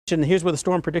And here's where the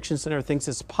Storm Prediction Center thinks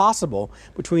it's possible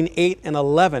between 8 and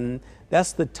 11.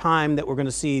 That's the time that we're going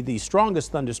to see the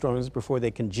strongest thunderstorms before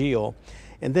they congeal.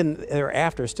 And then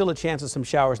thereafter, still a chance of some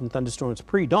showers and thunderstorms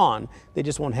pre-dawn. They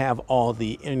just won't have all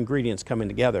the ingredients coming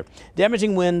together.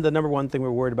 Damaging wind, the number one thing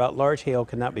we're worried about. Large hail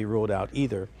cannot be ruled out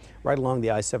either. Right along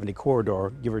the I-70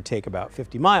 corridor, give or take about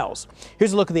 50 miles.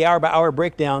 Here's a look at the hour-by-hour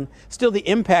breakdown. Still the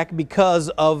impact because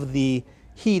of the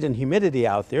heat and humidity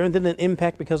out there, and then an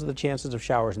impact because of the chances of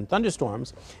showers and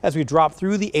thunderstorms as we drop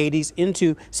through the 80s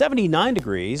into 79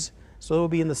 degrees. So we'll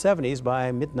be in the 70s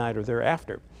by midnight or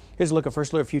thereafter. Here's a look at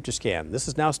First Alert Future Scan. This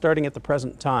is now starting at the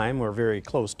present time. We're very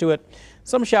close to it.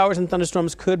 Some showers and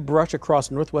thunderstorms could brush across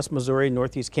northwest Missouri,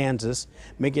 northeast Kansas,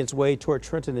 making its way toward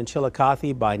Trenton and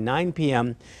Chillicothe by 9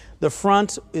 p.m. The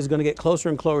front is going to get closer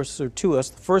and closer to us.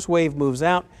 The first wave moves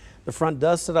out. The front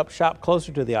does set up shop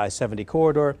closer to the I-70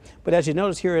 corridor, but as you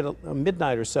notice here at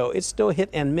midnight or so, it's still hit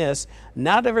and miss.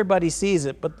 Not everybody sees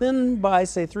it, but then by,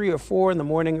 say, 3 or 4 in the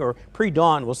morning or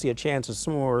pre-dawn, we'll see a chance of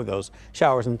some more of those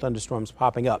showers and thunderstorms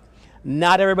popping up.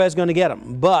 Not everybody's going to get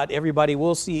them, but everybody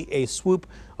will see a swoop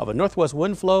of a northwest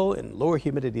wind flow and lower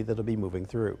humidity that'll be moving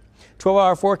through.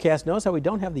 12-hour forecast. Notice how we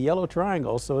don't have the yellow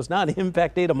triangle, so it's not an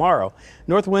impact day tomorrow.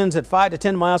 North winds at 5 to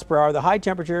 10 miles per hour. The high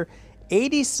temperature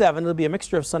 87. It'll be a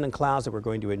mixture of sun and clouds that we're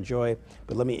going to enjoy,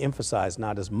 but let me emphasize,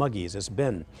 not as muggy as it's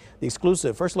been. The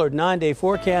exclusive First Alert 9-day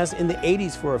forecast in the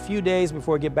 80s for a few days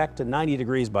before we get back to 90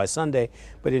 degrees by Sunday,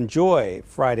 but enjoy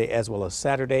Friday as well as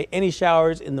Saturday. Any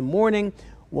showers in the morning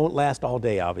won't last all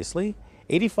day, obviously.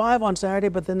 85 on Saturday,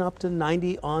 but then up to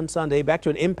 90 on Sunday. Back to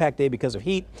an impact day because of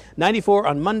heat. 94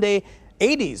 on Monday.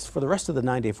 80s for the rest of the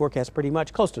 9-day forecast, pretty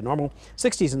much close to normal.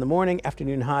 60s in the morning,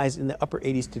 afternoon highs in the upper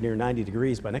 80s to near 90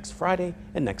 degrees by next Friday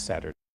and next Saturday.